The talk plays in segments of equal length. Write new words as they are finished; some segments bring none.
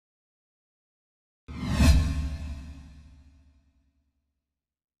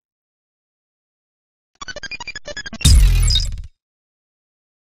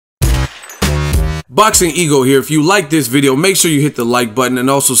Boxingego here. If you like this video, make sure you hit the like button and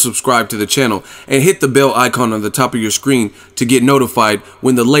also subscribe to the channel and hit the bell icon on the top of your screen to get notified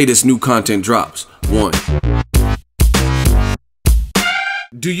when the latest new content drops. 1.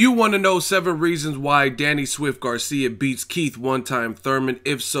 Do you want to know 7 reasons why Danny Swift Garcia beats Keith one-time Thurman?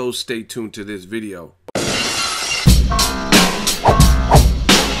 If so, stay tuned to this video.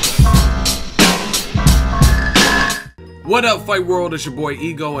 What up, Fight World? It's your boy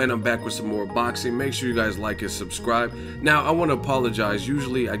Ego, and I'm back with some more boxing. Make sure you guys like and subscribe. Now, I want to apologize.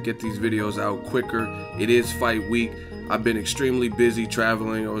 Usually, I get these videos out quicker. It is fight week. I've been extremely busy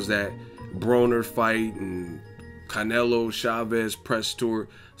traveling. I was at Broner fight and Canelo Chavez press tour,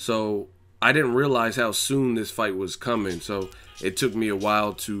 so I didn't realize how soon this fight was coming. So it took me a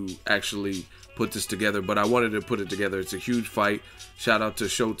while to actually put this together, but I wanted to put it together. It's a huge fight. Shout out to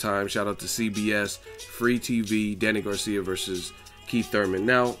Showtime, shout out to CBS, Free TV, Danny Garcia versus Keith Thurman.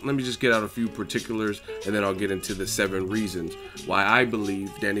 Now, let me just get out a few particulars, and then I'll get into the 7 reasons why I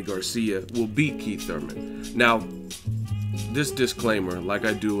believe Danny Garcia will beat Keith Thurman. Now, this disclaimer, like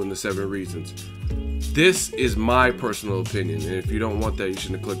I do in the 7 reasons, this is my personal opinion, and if you don't want that, you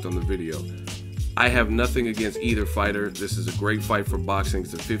shouldn't have clicked on the video. I have nothing against either fighter. This is a great fight for boxing.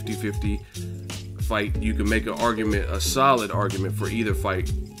 It's a 50-50 fight. You can make an argument, a solid argument, for either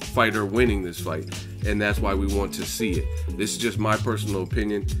fighter winning this fight, and that's why we want to see it. This is just my personal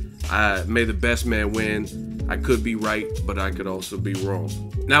opinion. May the best man win. I could be right, but I could also be wrong.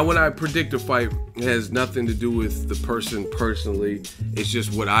 Now, when I predict a fight, it has nothing to do with the person personally. It's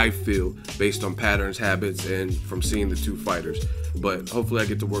just what I feel based on patterns, habits, and from seeing the 2 fighters. But hopefully I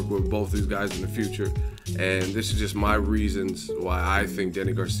get to work with both these guys in the future. And this is just my reasons why I think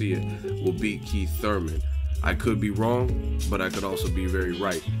Danny Garcia will beat Keith Thurman. I could be wrong, but I could also be very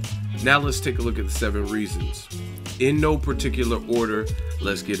right. Now let's take a look at the 7 reasons. In no particular order,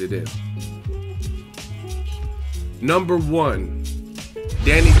 let's get it in. Number 1,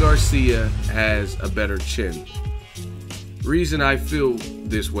 Danny Garcia has a better chin. Reason I feel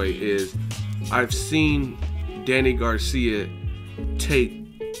this way is I've seen Danny Garcia take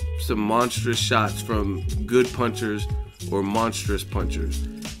some monstrous shots from good punchers or monstrous punchers.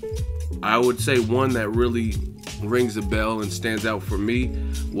 I would say one that really rings a bell and stands out for me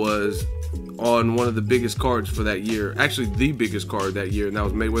was on one of the biggest cards for that year, actually the biggest card that year, and that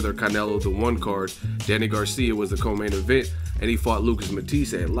was Mayweather Canelo, the 1 card. Danny Garcia was the co-main event, and he fought Lucas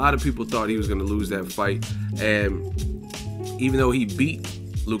Matthysse. A lot of people thought he was going to lose that fight, and even though he beat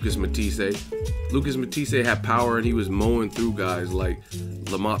Lucas Matthysse had power, and he was mowing through guys like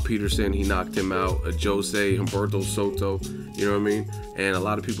Lamont Peterson. He knocked him out. Jose, Humberto Soto, you know what I mean? And a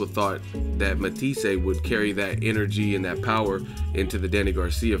lot of people thought that Matthysse would carry that energy and that power into the Danny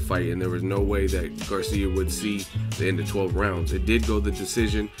Garcia fight, and there was no way that Garcia would see the end of 12 rounds. It did go the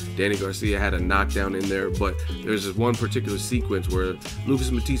decision. Danny Garcia had a knockdown in there, but there's this one particular sequence where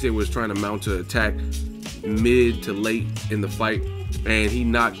Lucas Matthysse was trying to mount an attack mid to late in the fight, and he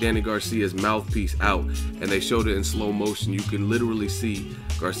knocked Danny Garcia's mouthpiece out, and they showed it in slow motion. You can literally see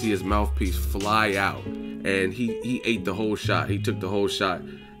Garcia's mouthpiece fly out, and he ate the whole shot. He took the whole shot.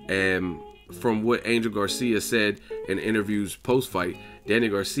 And from what Angel Garcia said in interviews post-fight, Danny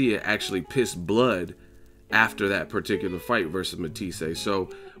Garcia actually pissed blood after that particular fight versus Matthysse. So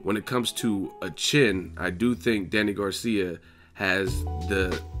when it comes to a chin, I do think Danny Garcia has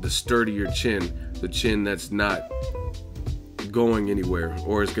the sturdier chin, the chin that's not going anywhere,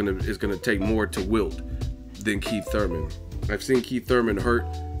 or is gonna take more to wilt than Keith Thurman. I've seen Keith Thurman hurt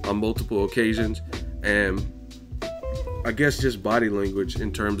on multiple occasions, and I guess just body language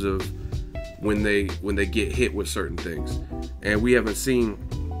in terms of when they get hit with certain things. And we haven't seen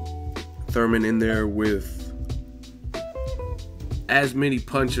Thurman in there with as many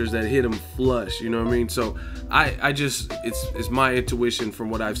punchers that hit him flush, you know what I mean? So I just, it's my intuition from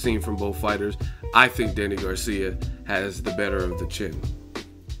what I've seen from both fighters. I think Danny Garcia has the better of the chin.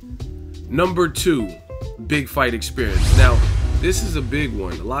 Number 2, big fight experience. Now, this is a big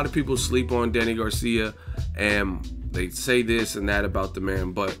one. A lot of people sleep on Danny Garcia, and they say this and that about the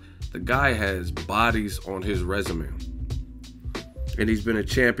man, but the guy has bodies on his resume. And he's been a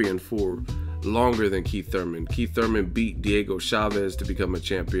champion for longer than Keith Thurman. Keith Thurman beat Diego Chavez to become a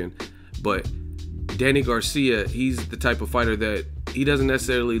champion, but Danny Garcia, he's the type of fighter that he doesn't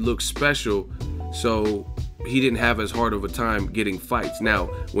necessarily look special, so he didn't have as hard of a time getting fights. Now,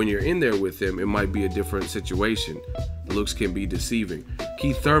 when you're in there with him, it might be a different situation. The looks can be deceiving.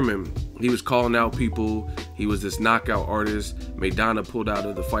 Keith Thurman, he was calling out people. He was this knockout artist. Maidana pulled out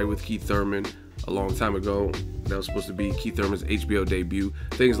of the fight with Keith Thurman a long time ago. That was supposed to be Keith Thurman's HBO debut,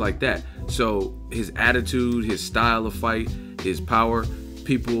 things like that. So his attitude, his style of fight, his power,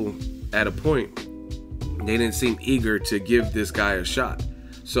 people at a point they didn't seem eager to give this guy a shot.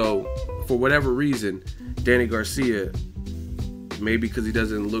 So for whatever reason, Danny Garcia, maybe because he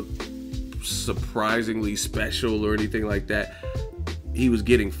doesn't look surprisingly special or anything like that, he was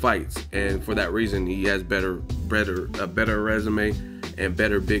getting fights, and for that reason he has a better resume and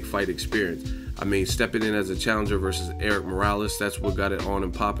better big fight experience. I mean, stepping in as a challenger versus Eric Morales, that's what got it on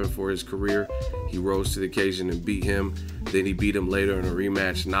and popping for his career. He rose to the occasion and beat him. Then he beat him later in a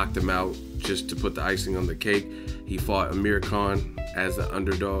rematch, knocked him out just to put the icing on the cake. He fought Amir Khan as the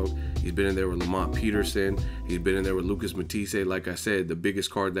underdog. He's been in there with Lamont Peterson. He's been in there with Lucas Matisse. Like I said, the biggest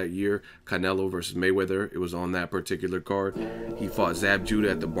card that year, Canelo versus Mayweather, it was on that particular card. He fought Zab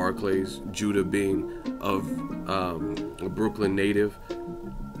Judah at the Barclays, Judah being of a Brooklyn native,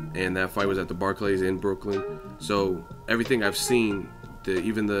 and that fight was at the Barclays in Brooklyn. So everything I've seen,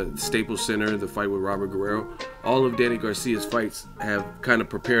 even the Staples Center, the fight with Robert Guerrero, all of Danny Garcia's fights have kind of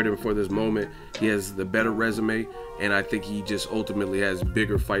prepared him for this moment. He has the better resume, and I think he just ultimately has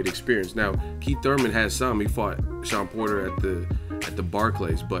bigger fight experience. Now, Keith Thurman has some. He fought Sean Porter at the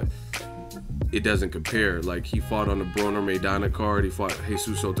Barclays, but it doesn't compare. Like, he fought on the Broner Maidana card. He fought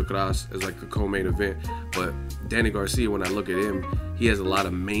Jesus Sotocras as like the co-main event. But Danny Garcia, when I look at him, he has a lot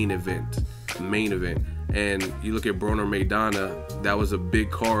of main event. And you look at Broner Maidana, that was a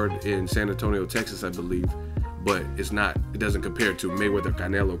big card in San Antonio, Texas, I believe. But it doesn't compare to Mayweather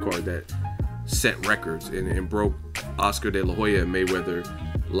Canelo card that set records and broke Oscar de la Hoya and Mayweather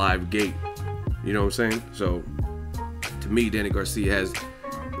live gate. You know what I'm saying? So to me, Danny Garcia has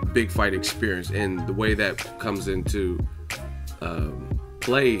big fight experience, and the way that comes into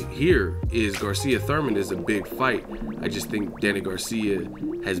play here is Garcia Thurman is a big fight. I just think Danny Garcia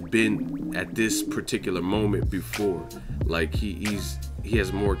has been at this particular moment before. Like, he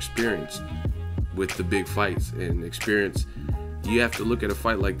has more experience with the big fights and experience. You have to look at a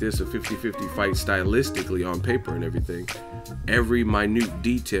fight like this, a 50-50 fight, stylistically on paper and everything. Every minute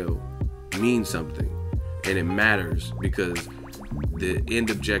detail means something, and it matters because the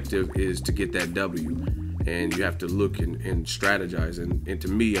end objective is to get that W, and you have to look and strategize. And to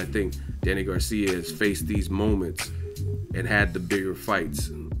me, I think Danny Garcia has faced these moments and had the bigger fights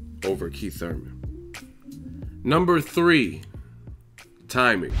over Keith Thurman. Number 3,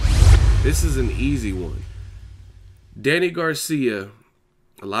 timing. This is an easy one. Danny Garcia,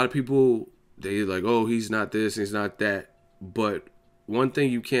 a lot of people, they're like, oh, he's not this, he's not that. But one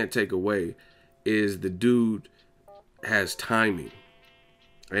thing you can't take away is the dude has timing.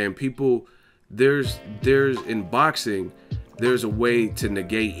 And people, there's in boxing, there's a way to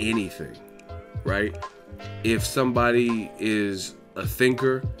negate anything, right? If somebody is a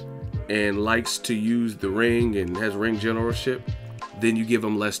thinker and likes to use the ring and has ring generalship, then you give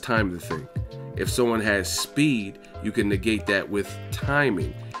them less time to think. If someone has speed, you can negate that with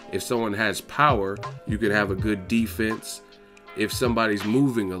timing. If someone has power, you can have a good defense. If somebody's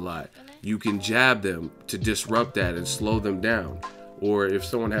moving a lot, you can jab them to disrupt that and slow them down. Or if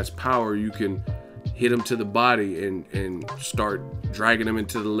someone has power, you can hit them to the body and start dragging them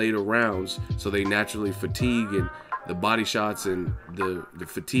into the later rounds so they naturally fatigue, and the body shots and the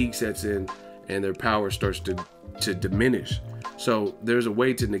fatigue sets in and their power starts to diminish. So there's a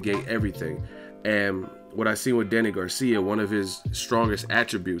way to negate everything. And what I see with Danny Garcia, one of his strongest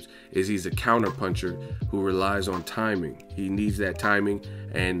attributes is he's a counterpuncher who relies on timing. He needs that timing,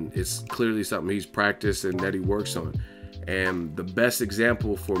 and it's clearly something he's practiced and that he works on. And the best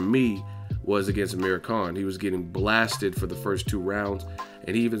example for me was against Amir Khan. He was getting blasted for the first 2 rounds,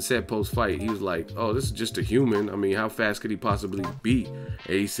 and he even said post-fight, he was like, oh, this is just a human. I mean, how fast could he possibly be?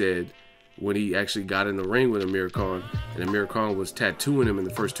 And he said when he actually got in the ring with Amir Khan, and Amir Khan was tattooing him in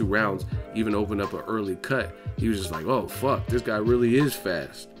the first 2 rounds, even opened up an early cut, he was just like, oh, fuck, this guy really is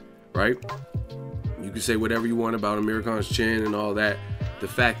fast, right? You can say whatever you want about Amir Khan's chin and all that. The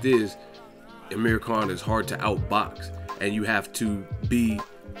fact is, Amir Khan is hard to outbox, and you have to be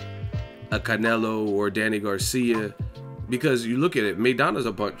a Canelo or Danny Garcia, because you look at it, Maidana's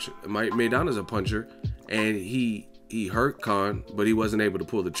a puncher, and he hurt Khan, but he wasn't able to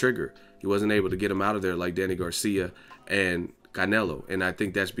pull the trigger. He wasn't able to get him out of there like Danny Garcia and Canelo, and I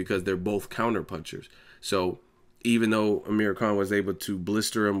think that's because they're both counter punchers. So even though Amir Khan was able to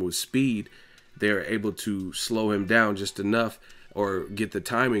blister him with speed, they're able to slow him down just enough or get the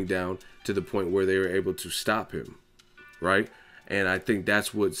timing down to the point where they were able to stop him, right? And I think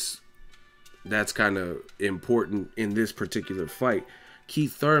that's kind of important in this particular fight.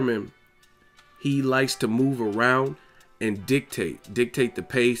 Keith Thurman, he likes to move around and dictate the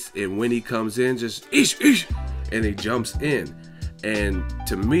pace, and when he comes in, just ish, and he jumps in. And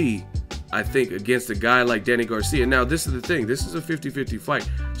to me, I think against a guy like Danny Garcia, now this is the thing, this is a 50-50 fight.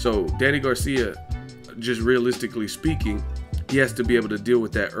 So Danny Garcia, just realistically speaking, he has to be able to deal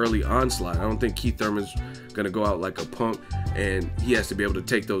with that early onslaught. I don't think Keith Thurman's going to go out like a punk, and he has to be able to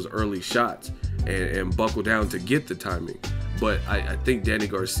take those early shots and buckle down to get the timing. But I think Danny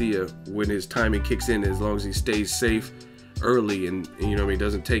Garcia, when his timing kicks in, as long as he stays safe early and you know, he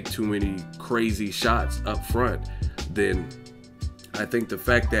doesn't take too many crazy shots up front, then I think the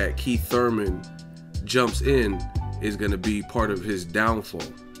fact that Keith Thurman jumps in is going to be part of his downfall,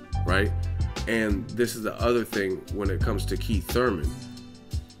 right? And this is the other thing when it comes to Keith Thurman.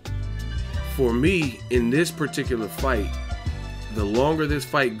 For me, in this particular fight, the longer this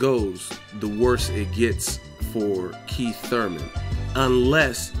fight goes, the worse it gets for Keith Thurman,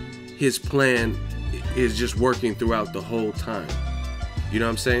 unless his plan is just working throughout the whole time. You know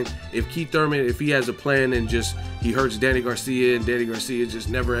what I'm saying? If Keith Thurman, if he has a plan and just he hurts Danny Garcia and Danny Garcia is just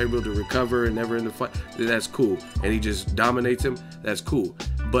never able to recover and never in the fight, then that's cool. And he just dominates him, that's cool.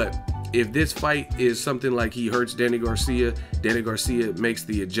 But if this fight is something like he hurts Danny Garcia makes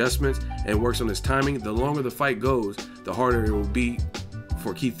the adjustments and works on his timing, the longer the fight goes, the harder it will be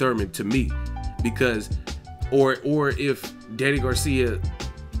for Keith Thurman, to me. Because or if Danny Garcia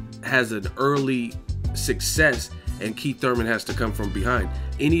has an early success and Keith Thurman has to come from behind,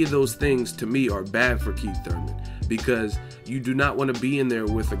 any of those things to me are bad for Keith Thurman, because you do not want to be in there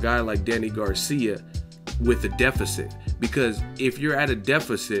with a guy like Danny Garcia with a deficit. Because if you're at a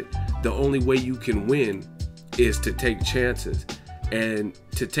deficit, the only way you can win is to take chances. And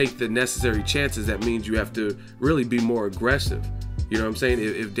to take the necessary chances, that means you have to really be more aggressive. You know what I'm saying?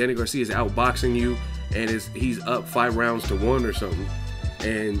 If Danny Garcia is outboxing you and he's up 5 rounds to 1 or something,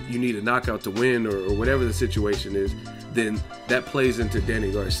 and you need a knockout to win, or whatever the situation is, then that plays into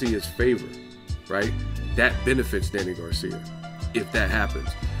Danny Garcia's favor, right? That benefits Danny Garcia if that happens.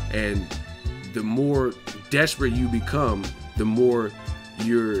 And the more desperate you become, the more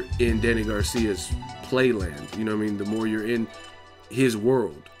you're in Danny Garcia's playland. You know what I mean? The more you're in his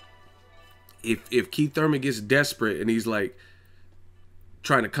world. If Keith Thurman gets desperate and he's like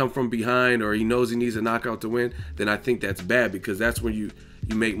trying to come from behind, or he knows he needs a knockout to win, then I think that's bad, because that's when you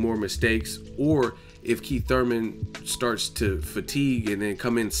make more mistakes. Or if Keith Thurman starts to fatigue and then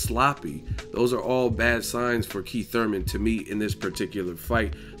come in sloppy, those are all bad signs for Keith Thurman to me in this particular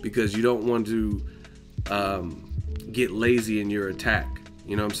fight, because you don't want to get lazy in your attack.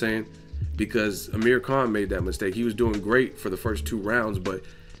 You know what I'm saying? Because Amir Khan made that mistake. He was doing great for the first 2 rounds, but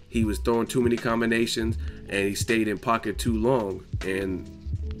he was throwing too many combinations and he stayed in pocket too long, and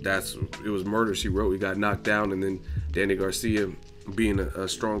it was murder she wrote. He got knocked down, and then Danny Garcia, being a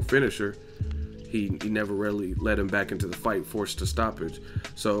strong finisher, he never really let him back into the fight, forced to stoppage.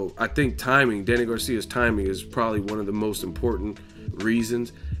 So I think timing, Danny Garcia's timing, is probably one of the most important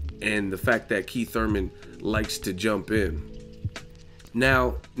reasons, and the fact that Keith Thurman likes to jump in.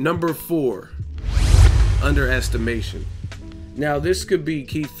 Now, number 4, underestimation. Now, this could be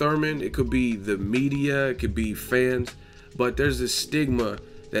Keith Thurman, it could be the media, it could be fans, but there's this stigma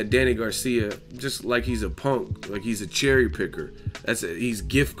that Danny Garcia, just like he's a punk, like he's a cherry picker. He's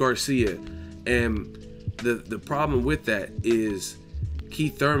Gift Garcia. And the problem with that is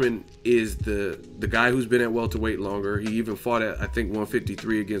Keith Thurman is the guy who's been at welterweight longer. He even fought at, I think,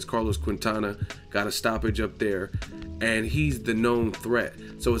 153 against Carlos Quintana, got a stoppage up there, and he's the known threat.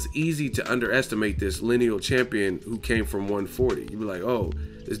 So it's easy to underestimate this lineal champion who came from 140. You'd be like, oh,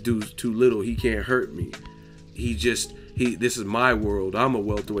 this dude's too little, he can't hurt me. This is my world, I'm a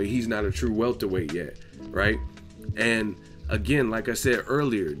welterweight, he's not a true welterweight yet, right? And again, like I said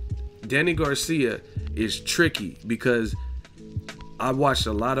earlier, Danny Garcia is tricky, because I watched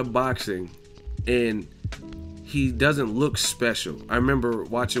a lot of boxing and he doesn't look special. I remember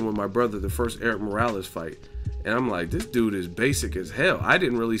watching with my brother the first Eric Morales fight, and I'm like, this dude is basic as hell. I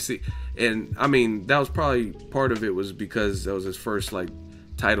didn't really see, and I mean, that was probably part of it was because that was his first like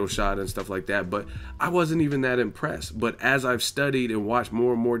title shot and stuff like that, but I wasn't even that impressed. But as I've studied and watched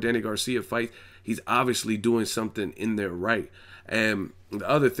more and more Danny Garcia fight, he's obviously doing something in there right. And the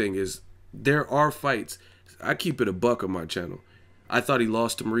other thing is, there are fights, I keep it a buck on my channel. I thought he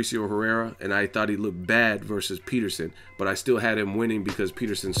lost to Mauricio Herrera, and I thought he looked bad versus Peterson, but I still had him winning because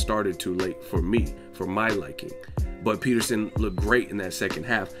Peterson started too late for me, for my liking. But Peterson looked great in that second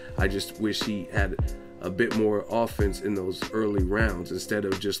half. I just wish he had a bit more offense in those early rounds instead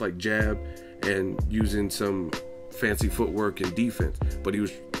of just like jab and using some fancy footwork and defense. But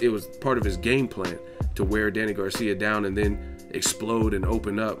it was part of his game plan to wear Danny Garcia down and then explode and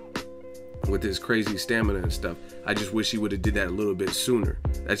open up with his crazy stamina and stuff. I just wish he would have did that a little bit sooner.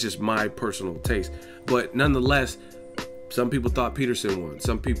 That's just my personal taste. But nonetheless, some people thought Peterson won.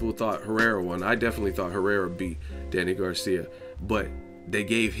 Some people thought Herrera won. I definitely thought Herrera beat Danny Garcia. But they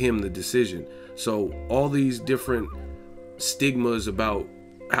gave him the decision. So all these different stigmas about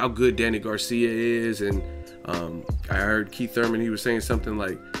how good Danny Garcia is, and I heard Keith Thurman, he was saying something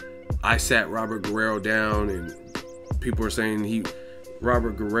like, I sat Robert Guerrero down, and people are saying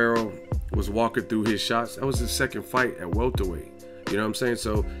Robert Guerrero was walking through his shots. That was his second fight at welterweight. You know what I'm saying?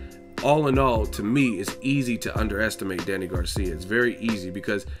 So all in all, to me, it's easy to underestimate Danny Garcia. It's very easy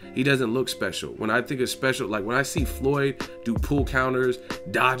because he doesn't look special. When I think of special, like when I see Floyd do pull counters,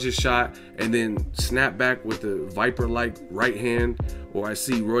 dodge a shot, and then snap back with the Viper-like right hand, or I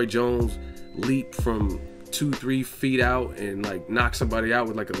see Roy Jones leap from 2-3 feet out and like knock somebody out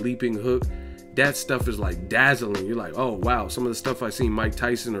with like a leaping hook, that stuff is like dazzling. You're like, oh wow, some of the stuff I seen Mike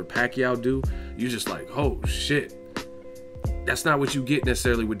Tyson or Pacquiao do, you're just like, oh shit. That's not what you get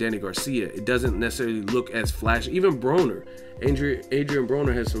necessarily with Danny Garcia. It doesn't necessarily look as flashy. Even Broner, Adrian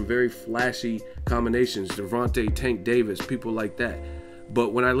Broner has some very flashy combinations. Devontae, Tank Davis, people like that.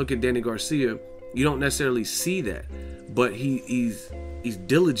 But when I look at Danny Garcia, you don't necessarily see that. But he's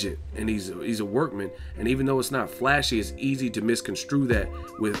diligent, and he's a workman. And even though it's not flashy, it's easy to misconstrue that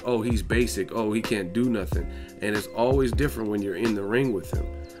with, oh, he's basic, oh, he can't do nothing. And it's always different when you're in the ring with him.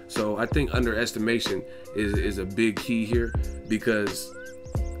 So I think underestimation is a big key here, because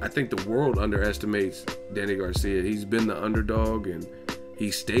I think the world underestimates Danny Garcia. He's been the underdog, and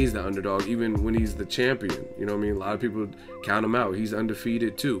he stays the underdog even when he's the champion. You know what I mean? A lot of people count him out. He's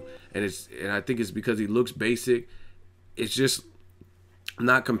undefeated too. And I think it's because he looks basic. It's just, I'm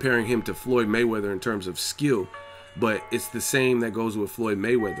not comparing him to Floyd Mayweather in terms of skill, but it's the same that goes with Floyd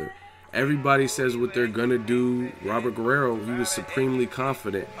Mayweather. Everybody says what they're gonna do. Robert Guerrero, he was supremely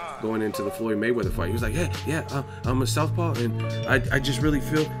confident going into the Floyd Mayweather fight. He was like, yeah, I'm a southpaw, and I just really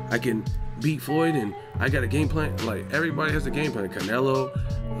feel I can beat Floyd, and I got a game plan. Like, everybody has a game plan. Canelo,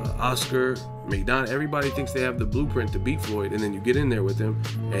 Oscar, McDonald, everybody thinks they have the blueprint to beat Floyd, and then you get in there with him,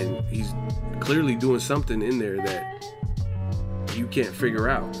 and he's clearly doing something in there that you can't figure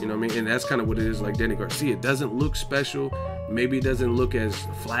out. You know what I mean? And that's kind of what it is like Danny Garcia. It doesn't look special. Maybe it doesn't look as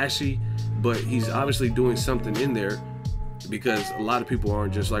flashy, but he's obviously doing something in there, because a lot of people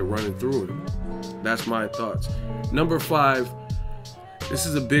aren't just like running through him. That's my thoughts. Number 5, this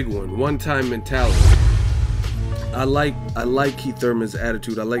is a big one. One-time mentality. I like Keith Thurman's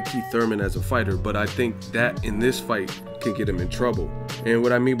attitude. I like Keith Thurman as a fighter, but I think that in this fight can get him in trouble. And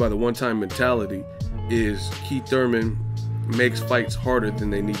what I mean by the one-time mentality is Keith Thurman makes fights harder than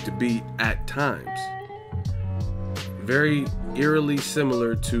they need to be at times. Very eerily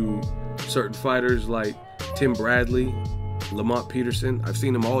similar to certain fighters like Tim Bradley, Lamont Peterson. I've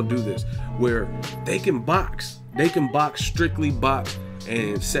seen them all do this, where they can box. They can box, strictly box,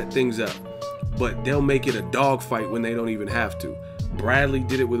 and set things up. But they'll make it a dogfight when they don't even have to. Bradley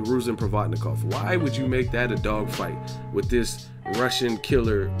did it with Ruslan Provodnikov. Why would you make that a dogfight with this Russian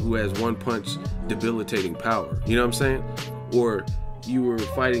killer who has one-punch debilitating power? You know what I'm saying? Or you were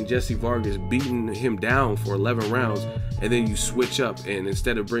fighting Jesse Vargas, beating him down for 11 rounds, and then you switch up, and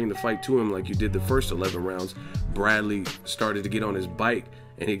instead of bringing the fight to him like you did the first 11 rounds, Bradley started to get on his bike,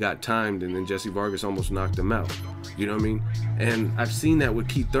 and he got timed, and then Jesse Vargas almost knocked him out. You know what I mean? And I've seen that with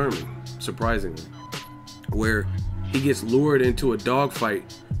Keith Thurman, surprisingly, where he gets lured into a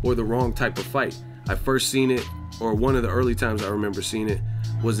dogfight or the wrong type of fight. I first seen it, or one of the early times I remember seeing it,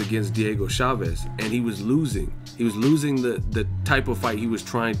 was against Diego Chavez, and he was losing. He was losing the type of fight he was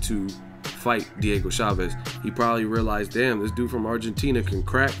trying to fight Diego Chavez. He probably realized, damn, this dude from Argentina can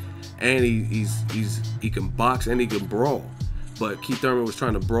crack, and he can box, and he can brawl. But Keith Thurman was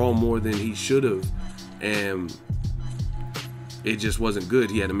trying to brawl more than he should have, and it just wasn't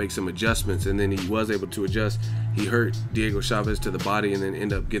good. He had to make some adjustments, and then he was able to adjust. He hurt Diego Chavez to the body and then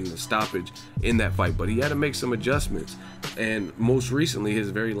ended up getting a stoppage in that fight. But he had to make some adjustments. And most recently, his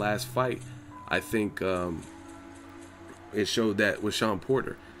very last fight, I think it showed that with Sean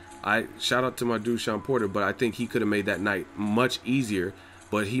Porter. I shout out to my dude Sean Porter, but I think he could have made that night much easier.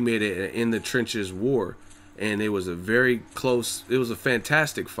 But he made it an in the trenches war, and it was a very close. It was a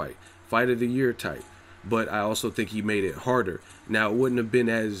fantastic fight of the year type. But I also think he made it harder. Now, it wouldn't have been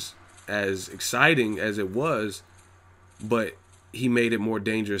as exciting as it was, but he made it more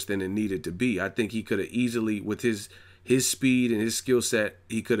dangerous than it needed to be. I think he could have easily, with his speed and his skill set,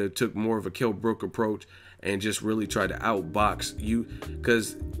 he could have took more of a Kell Brook approach and just really tried to outbox you,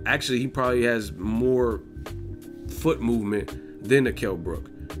 because actually he probably has more foot movement than a Kell Brook,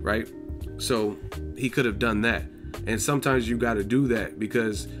 right? So he could have done that. And sometimes you got to do that,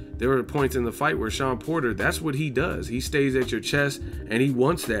 because there were points in the fight where Sean Porter, that's what he does. He stays at your chest, and he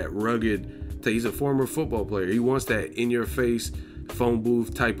wants that rugged. He's a former football player. He wants that in-your-face, phone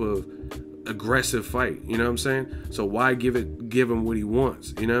booth type of aggressive fight. You know what I'm saying? So why give him what he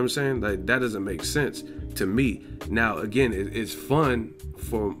wants? You know what I'm saying? Like, that doesn't make sense to me. Now, again, it's fun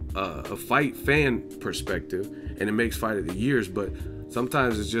from a fight fan perspective, and it makes fight of the years, but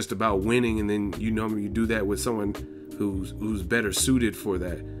sometimes it's just about winning, and then you do that with someone who's better suited for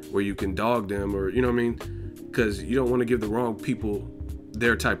that, where you can dog them, or you know what I mean? Because you don't want to give the wrong people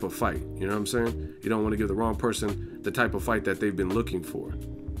their type of fight. You know what I'm saying? You don't want to give the wrong person the type of fight that they've been looking for.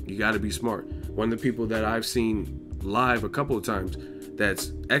 You got to be smart. One of the people that I've seen live a couple of times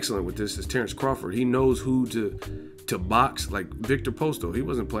that's excellent with this is Terrence Crawford. He knows who to box. Like Victor Posto, he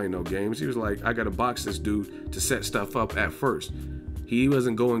wasn't playing no games. He was like, I got to box this dude to set stuff up at first. He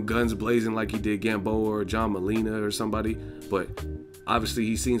wasn't going guns blazing like he did Gamboa or John Molina or somebody, but obviously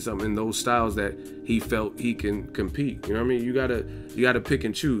he's seen something in those styles that he felt he can compete. You know what I mean? You gotta pick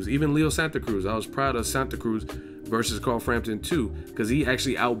and choose. Even Leo Santa Cruz, I was proud of Santa Cruz versus Carl Frampton too, because he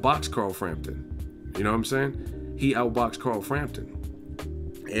actually outboxed Carl Frampton. You know what I'm saying? He outboxed Carl Frampton,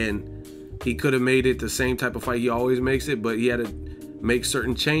 and he could have made it the same type of fight he always makes it, but he had to make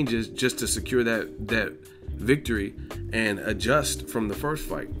certain changes just to secure that victory and adjust from the first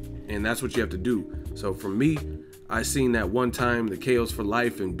fight. And that's what you have to do. So for me, I seen that one time, the KOs for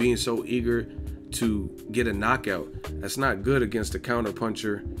life and being so eager to get a knockout. That's not good against a counter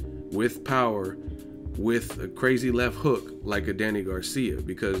puncher with power, with a crazy left hook like a Danny Garcia,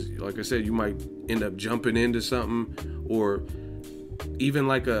 because like I said, you might end up jumping into something, or even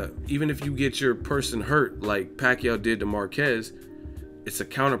if you get your person hurt like Pacquiao did to Marquez, it's a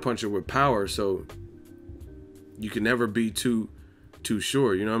counter puncher with power, so you can never be too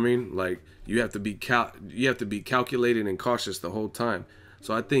sure. You know what I mean? Like, you have to be calculated and cautious the whole time.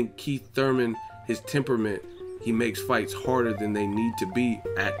 So I think Keith Thurman, his temperament, he makes fights harder than they need to be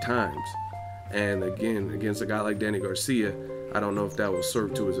at times. And again, against a guy like Danny Garcia, I don't know if that will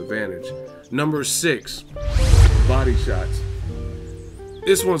serve to his advantage. Number 6, body shots.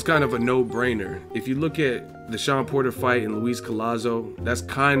 This one's kind of a no-brainer. If you look at the Shawn Porter fight and Luis Collazo, that's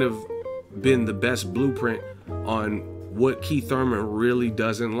kind of been the best blueprint on what Keith Thurman really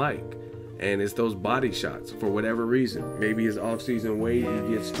doesn't like. And it's those body shots for whatever reason. Maybe his off-season weight,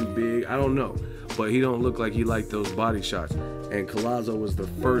 he gets too big. I don't know. But he don't look like he liked those body shots. And Collazo was the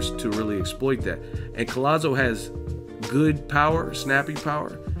first to really exploit that. And Collazo has good power, snappy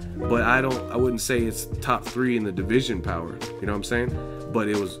power, but I wouldn't say it's top 3 in the division power. You know what I'm saying? But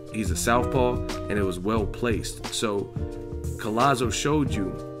he's a southpaw, and it was well placed. So Collazo showed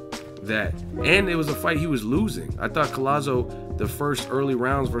you that, and it was a fight he was losing. I thought Collazo, the first early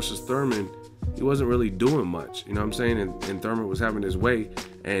rounds versus Thurman, he wasn't really doing much. You know what I'm saying? And Thurman was having his way,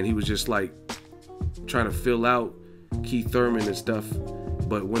 and he was just like trying to fill out Keith Thurman and stuff.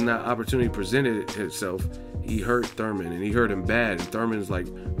 But when that opportunity presented itself, he hurt Thurman, and he hurt him bad. And Thurman's like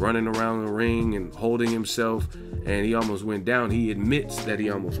running around the ring and holding himself, and he almost went down. He admits that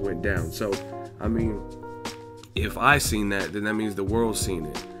he almost went down. So, I mean, if I seen that, then that means the world's seen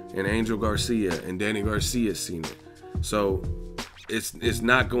it. And Angel Garcia and Danny Garcia seen it. So it's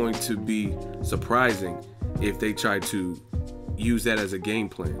not going to be surprising if they try to use that as a game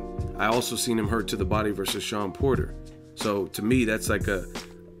plan. I also seen him hurt to the body versus Shawn Porter. So to me, that's like a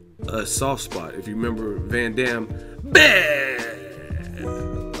soft spot. If you remember Van Damme,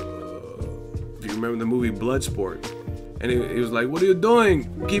 if you remember the movie Bloodsport, and he was like, "What are you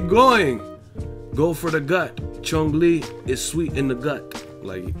doing? Keep going. Go for the gut. Chong Li is sweet in the gut."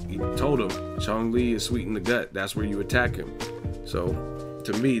 Like, he told him, Chong Li is sweet in the gut. That's where you attack him. So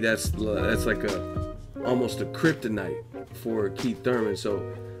to me, that's like almost a kryptonite for Keith Thurman. So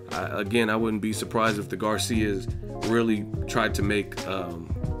I wouldn't be surprised if the Garcias really tried to make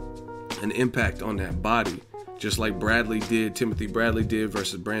an impact on that body, just like Timothy Bradley did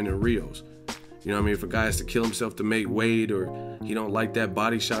versus Brandon Rios. You know what I mean? If a guy has to kill himself to make weight, or he don't like that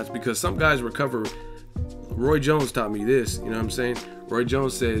body shots, because some guys recover. Roy Jones taught me this, you know what I'm saying? Roy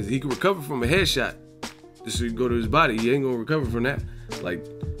Jones says he can recover from a headshot. Just so you go to his body, he ain't gonna recover from that. Like,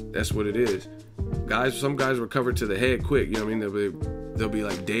 that's what it is. Some guys recover to the head quick, you know what I mean? They'll be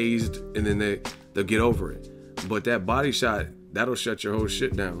like dazed, and then they'll get over it. But that body shot, that'll shut your whole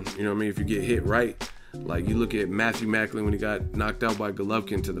shit down. You know what I mean? If you get hit right, like you look at Matthew Macklin when he got knocked out by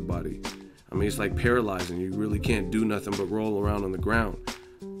Golovkin to the body. I mean, it's like paralyzing. You really can't do nothing but roll around on the ground.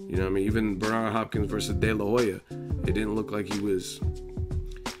 You know what I mean? Even Bernard Hopkins versus De La Hoya, it didn't look like he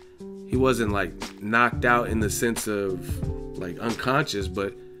wasn't like knocked out in the sense of like unconscious, but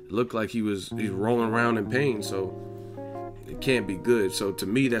it looked like he's rolling around in pain. So it can't be good. So to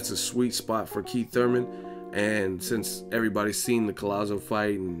me, that's a sweet spot for Keith Thurman. And since everybody's seen the Collazo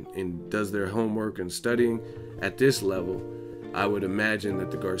fight and does their homework and studying at this level, I would imagine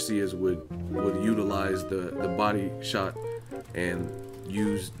that the Garcias would utilize the body shot and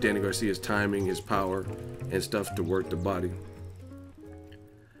use Danny Garcia's timing, his power, and stuff to work the body.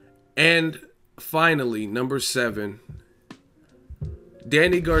 And finally, number 7,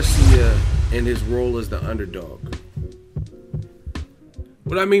 Danny Garcia and his role as the underdog.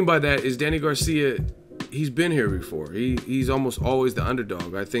 What I mean by that is Danny Garcia, he's been here before. He's almost always the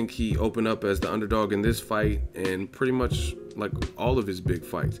underdog. I think he opened up as the underdog in this fight and pretty much like all of his big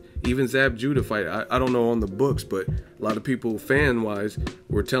fights. Even Zab Judah fight, I don't know on the books, but a lot of people fan-wise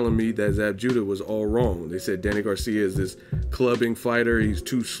were telling me that Zab Judah was all wrong. They said Danny Garcia is this clubbing fighter. He's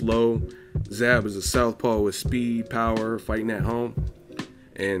too slow. Zab is a southpaw with speed, power, fighting at home.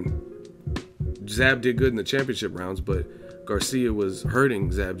 And Zab did good in the championship rounds, but Garcia was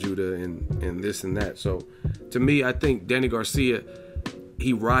hurting Zab Judah and this and that. So to me, I think Danny Garcia,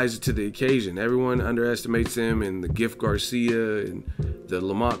 he rises to the occasion. Everyone underestimates him in the Gift Garcia and the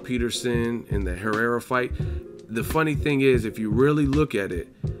Lamont Peterson and the Herrera fight. The funny thing is, if you really look at it,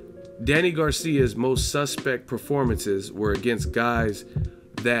 Danny Garcia's most suspect performances were against guys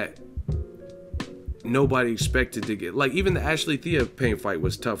that nobody expected to get. Like even the Ashley Theophane fight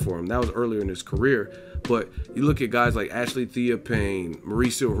was tough for him. That was earlier in his career. But you look at guys like Ashley Theophane,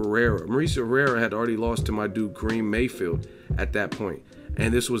 Mauricio Herrera. Mauricio Herrera had already lost to my dude Kareem Mayfield at that point.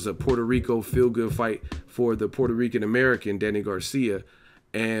 And this was a Puerto Rico feel-good fight for the Puerto Rican American Danny Garcia.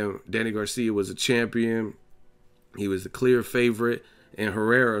 And Danny Garcia was a champion. He was the clear favorite. And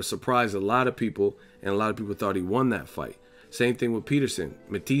Herrera surprised a lot of people. And a lot of people thought he won that fight. Same thing with Peterson.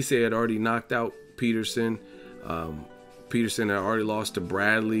 Matisse had already knocked out Peterson. Peterson had already lost to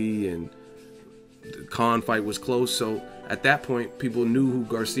Bradley. And the Khan fight was close. So at that point, people knew who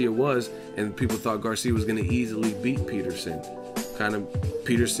Garcia was. And people thought Garcia was going to easily beat Peterson. Kind of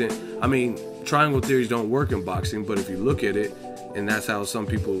Peterson. I mean, triangle theories don't work in boxing, but if you look at it, and that's how some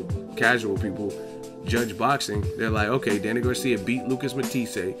people, casual people, judge boxing, they're like, okay, Danny Garcia beat Lucas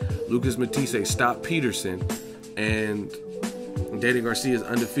Matisse. Lucas Matisse stopped Peterson, and Danny Garcia is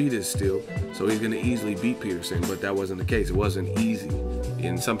undefeated still, so he's going to easily beat Peterson, but that wasn't the case. It wasn't easy,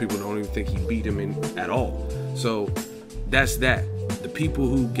 and some people don't even think he beat him at all. So that's that. The people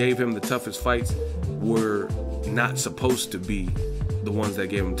who gave him the toughest fights were not supposed to be the ones that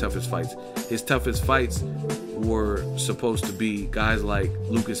gave him toughest fights. His toughest fights were supposed to be guys like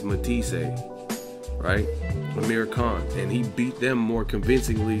Lucas Matisse, right? Amir Khan, and he beat them more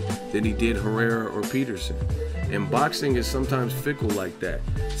convincingly than he did Herrera or Peterson. And boxing is sometimes fickle like that.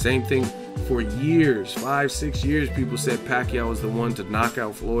 Same thing for years, 5-6 years, people said Pacquiao was the one to knock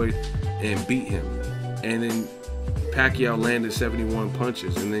out Floyd and beat him. And then Pacquiao landed 71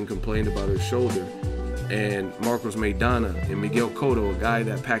 punches and then complained about his shoulder. And Marcos Maidana and Miguel Cotto, a guy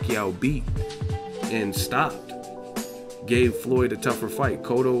that Pacquiao beat and stopped, gave Floyd a tougher fight.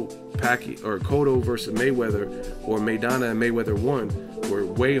 Cotto versus Mayweather, or Maidana and Mayweather won, were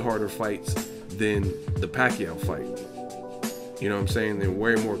way harder fights than the Pacquiao fight. You know what I'm saying? They're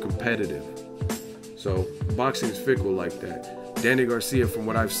way more competitive. So boxing is fickle like that. Danny Garcia, from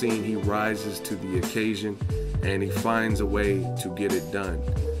what I've seen, he rises to the occasion and he finds a way to get it done.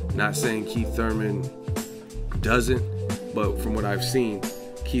 Not saying Keith Thurman doesn't, but from what I've seen,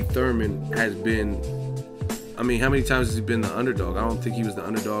 Keith Thurman has been, I mean, how many times has he been the underdog? I don't think he was the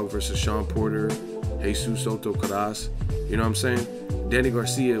underdog versus Sean Porter, Jesus Soto Caras. You know what I'm saying? Danny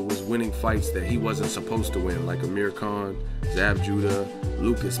Garcia was winning fights that he wasn't supposed to win, like Amir Khan, Zab Judah,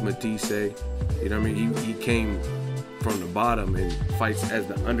 Lucas Matisse. You know what I mean? He came from the bottom and fights as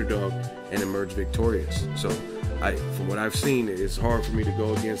the underdog and emerged victorious. So from what I've seen, it's hard for me to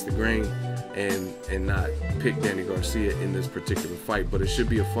go against the grain and not pick Danny Garcia in this particular fight, but it should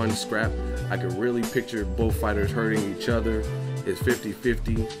be a fun scrap. I could really picture both fighters hurting each other. It's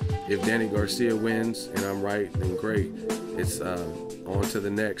 50-50. If Danny Garcia wins and I'm right, then great. It's on to the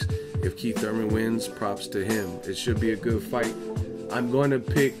next. If Keith Thurman wins, props to him. It should be a good fight. I'm going to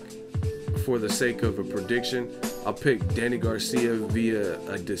pick, for the sake of a prediction, I'll pick Danny Garcia via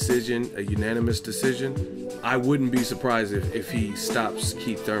a decision, a unanimous decision. I wouldn't be surprised if he stops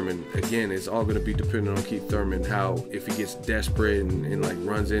Keith Thurman. Again, it's all going to be dependent on Keith Thurman, if he gets desperate and like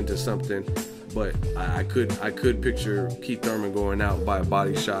runs into something. But I could picture Keith Thurman going out by a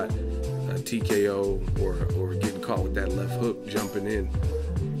body shot, a TKO, or getting caught with that left hook jumping in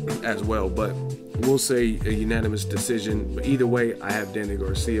as well. But we'll say a unanimous decision. But either way, I have Danny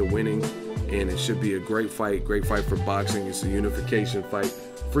Garcia winning. And it should be a great fight for boxing. It's a unification fight.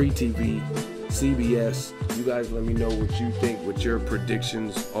 Free TV, CBS. You guys let me know what you think, what your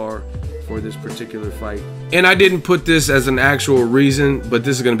predictions are for this particular fight. And I didn't put this as an actual reason, but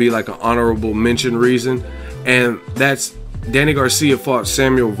this is going to be like an honorable mention reason. And that's Danny Garcia fought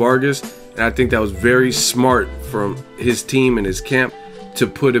Samuel Vargas, and I think that was very smart from his team and his camp to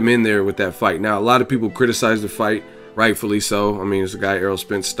put him in there with that fight. Now, a lot of people criticize the fight, rightfully so. I mean, it's a guy Errol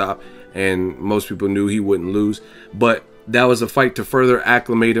Spence stopped, and most people knew he wouldn't lose. But that was a fight to further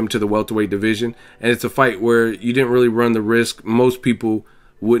acclimate him to the welterweight division, and it's a fight where you didn't really run the risk. Most people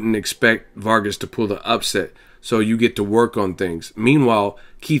wouldn't expect Vargas to pull the upset, so you get to work on things. Meanwhile,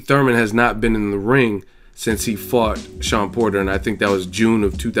 Keith Thurman has not been in the ring since he fought Shawn Porter, and I think that was June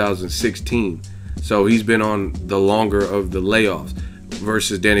of 2016. So he's been on the longer of the layoffs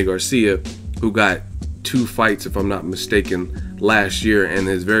versus Danny Garcia, who got 2 fights, if I'm not mistaken, last year, and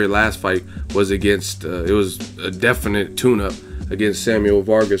his very last fight was against, it was a definite tune-up against Samuel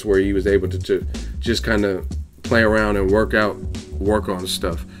Vargas, where he was able to just kind of play around and work on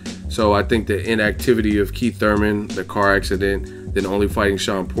stuff. So I think the inactivity of Keith Thurman, the car accident, then only fighting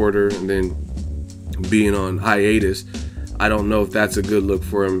Shawn Porter, and then being on hiatus, I don't know if that's a good look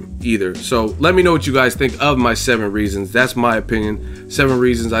for him either. So let me know what you guys think of my 7 reasons. That's my opinion. 7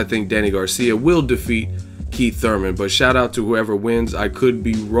 reasons I think Danny Garcia will defeat Keith Thurman. But shout out to whoever wins. I could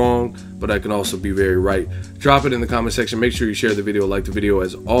be wrong, but I can also be very right. Drop it in the comment section. Make sure you share the video, like the video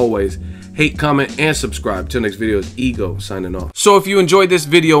as always. Hate, comment, and subscribe. Till next video is Ego signing off. So if you enjoyed this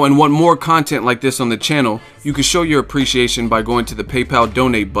video and want more content like this on the channel, you can show your appreciation by going to the PayPal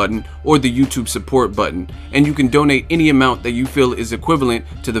donate button or the YouTube support button. And you can donate any amount that you feel is equivalent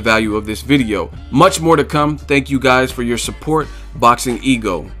to the value of this video. Much more to come. Thank you guys for your support.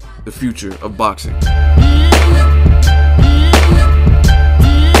 Boxingego, the future of boxing.